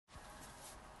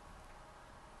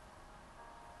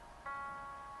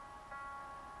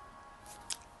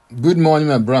Good morning,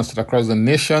 my brothers across the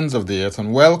nations of the earth,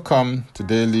 and welcome to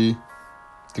Daily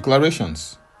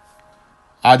Declarations.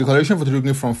 Our declaration for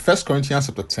today from 1 Corinthians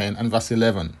chapter 10 and verse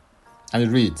 11, and it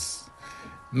reads,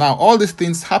 "Now all these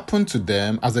things happened to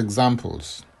them as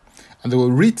examples, and they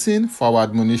were written for our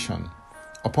admonition,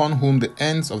 upon whom the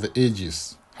ends of the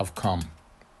ages have come."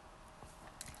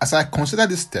 As I consider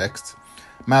this text,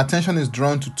 my attention is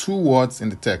drawn to two words in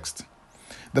the text.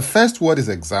 The first word is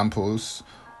examples,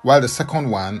 while the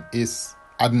second one is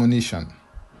admonition.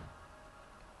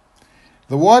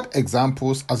 The word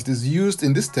examples, as it is used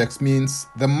in this text, means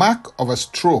the mark of a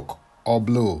stroke or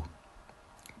blow,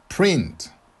 print,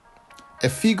 a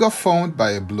figure formed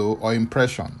by a blow or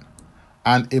impression,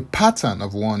 and a pattern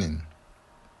of warning.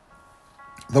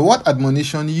 The word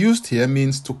admonition used here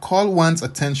means to call one's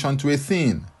attention to a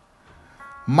thing,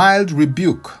 mild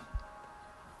rebuke,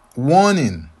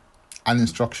 warning, and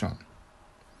instruction.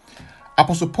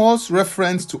 Apostle Paul's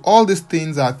reference to all these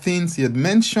things are things he had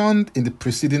mentioned in the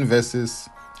preceding verses,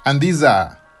 and these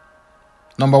are: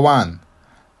 number 1,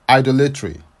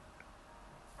 idolatry;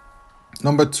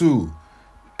 number 2,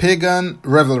 pagan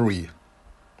revelry;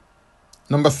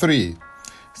 number 3,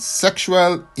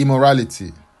 sexual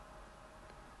immorality;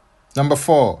 number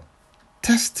 4,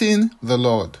 testing the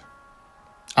Lord;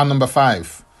 and number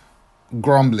 5,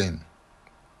 grumbling.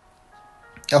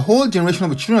 A whole generation of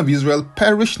the children of Israel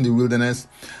perished in the wilderness,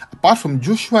 apart from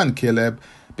Joshua and Caleb,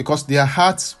 because their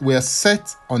hearts were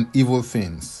set on evil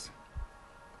things.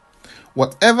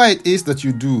 Whatever it is that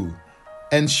you do,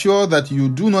 ensure that you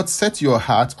do not set your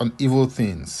heart on evil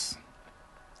things.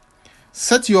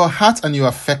 Set your heart and your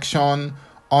affection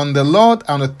on the Lord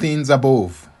and the things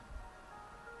above.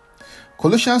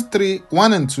 Colossians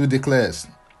 3:1 and 2 declares,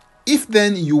 "If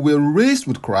then you were raised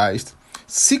with Christ,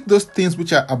 seek those things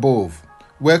which are above,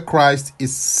 where Christ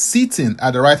is sitting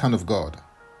at the right hand of God.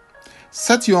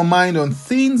 Set your mind on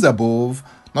things above,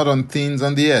 not on things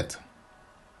on the earth."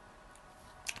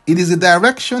 It is the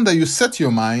direction that you set your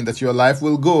mind that your life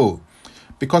will go,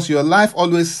 because your life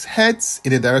always heads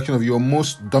in the direction of your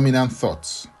most dominant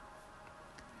thoughts.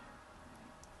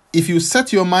 If you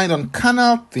set your mind on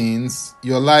carnal things,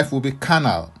 your life will be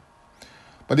carnal.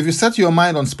 But if you set your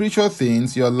mind on spiritual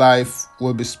things, your life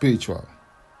will be spiritual.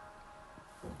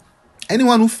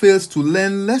 Anyone who fails to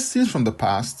learn lessons from the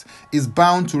past is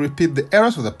bound to repeat the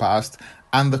errors of the past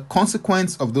and the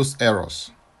consequence of those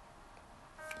errors.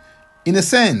 In a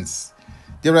sense,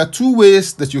 there are two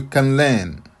ways that you can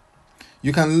learn.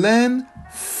 You can learn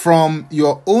from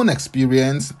your own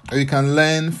experience, or you can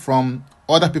learn from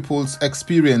other people's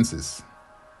experiences.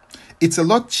 It's a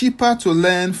lot cheaper to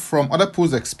learn from other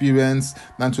people's experience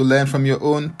than to learn from your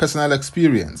own personal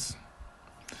experience.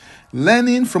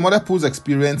 Learning from other people's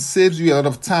experience saves you a lot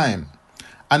of time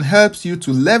and helps you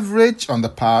to leverage on the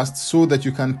past so that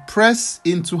you can press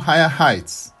into higher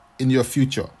heights in your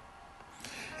future.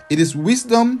 It is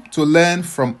wisdom to learn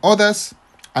from others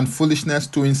and foolishness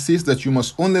to insist that you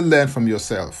must only learn from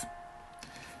yourself.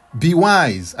 Be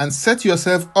wise and set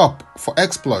yourself up for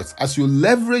exploits as you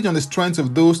leverage on the strengths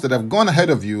of those that have gone ahead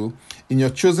of you in your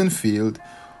chosen field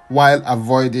while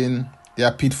avoiding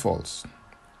their pitfalls.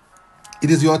 It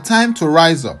is your time to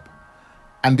rise up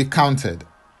and be counted.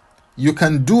 You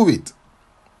can do it,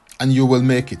 and you will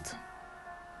make it.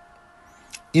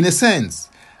 In a sense,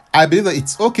 I believe that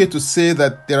it's okay to say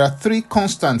that there are three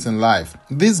constants in life,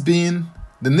 these being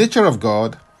the nature of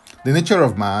God, the nature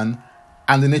of man,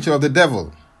 and the nature of the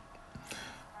devil.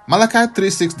 Malachi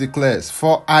 3:6 declares,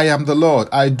 "For I am the Lord,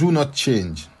 I do not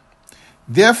change.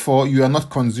 Therefore you are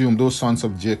not consumed, O sons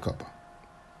of Jacob."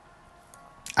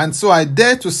 And so I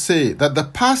dare to say that the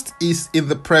past is in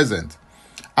the present,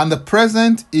 and the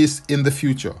present is in the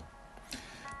future.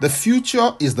 The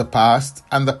future is the past,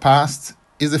 and the past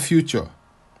is the future.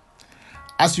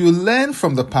 As you learn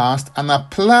from the past and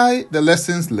apply the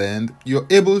lessons learned, you're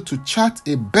able to chart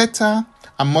a better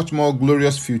and much more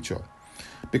glorious future.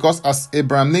 Because as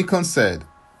Abraham Lincoln said,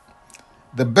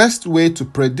 the best way to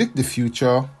predict the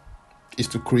future is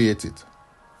to create it.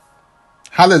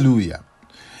 Hallelujah.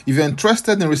 If you're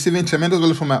interested in receiving tremendous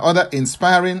value from my other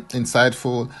inspiring,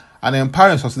 insightful, and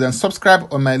empowering sources, then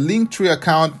subscribe on my Linktree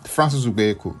account, Francis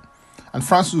Ubeku. And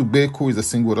Francis Ubeku is a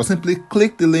single word. Or simply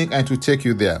click the link and it will take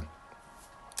you there.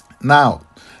 Now,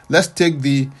 let's take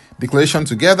the declaration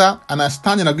together, and I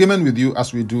stand in agreement with you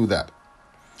as we do that.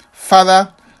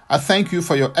 Father, I thank you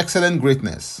for your excellent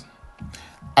greatness.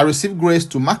 I receive grace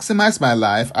to maximize my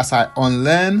life as I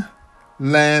unlearn,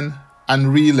 learn,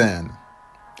 and relearn.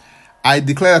 I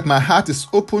declare that my heart is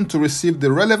open to receive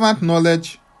the relevant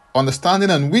knowledge,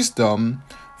 understanding, and wisdom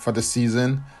for the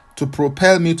season to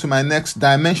propel me to my next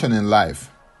dimension in life.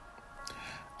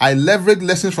 I leverage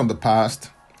lessons from the past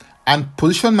and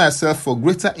position myself for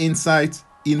greater insight,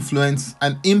 influence,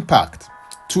 and impact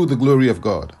to the glory of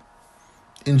God.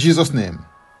 In Jesus' name,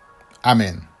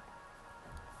 Amen.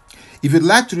 If you'd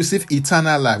like to receive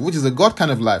eternal life, which is a God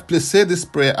kind of life, please say this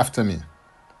prayer after me.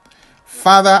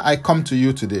 Father, I come to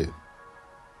you today.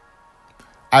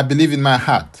 I believe in my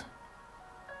heart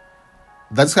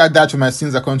that this guy died for my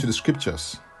sins according to the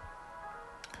scriptures.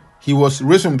 He was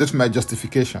raised from death for my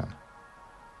justification.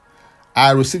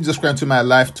 I receive Jesus Christ into my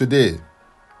life today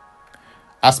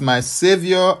as my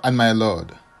Savior and my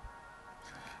Lord.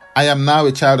 I am now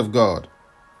a child of God.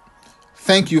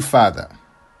 Thank you, Father.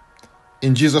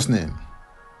 In Jesus' name,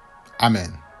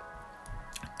 Amen.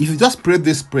 If you just prayed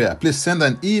this prayer, please send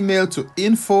an email to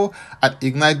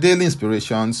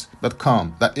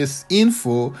info@ignitedailyinspirations.com. That is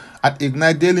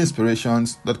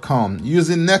info@ignitedailyinspirations.com,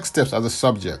 using next steps as a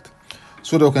subject,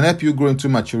 so that we can help you grow into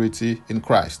maturity in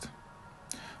Christ.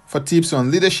 For tips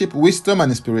on leadership, wisdom,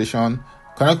 and inspiration,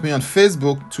 connect me on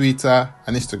Facebook, Twitter,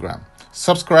 and Instagram.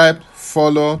 Subscribe,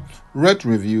 follow, rate,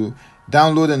 review,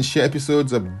 download, and share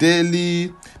episodes of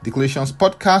Daily Declarations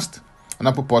Podcast on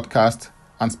Apple Podcast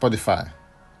and Spotify.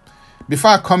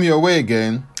 Before I come your way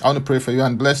again, I want to pray for you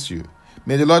and bless you.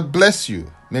 May the Lord bless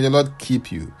you. May the Lord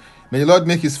keep you. May the Lord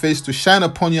make his face to shine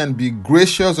upon you and be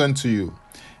gracious unto you.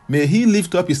 May he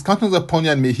lift up his countenance upon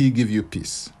you and may he give you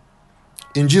peace.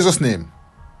 In Jesus' name,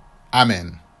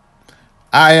 Amen.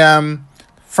 I am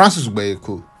Francis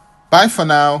Ubeyeku. Bye for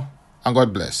now, and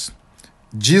God bless.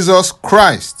 Jesus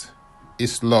Christ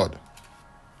is Lord.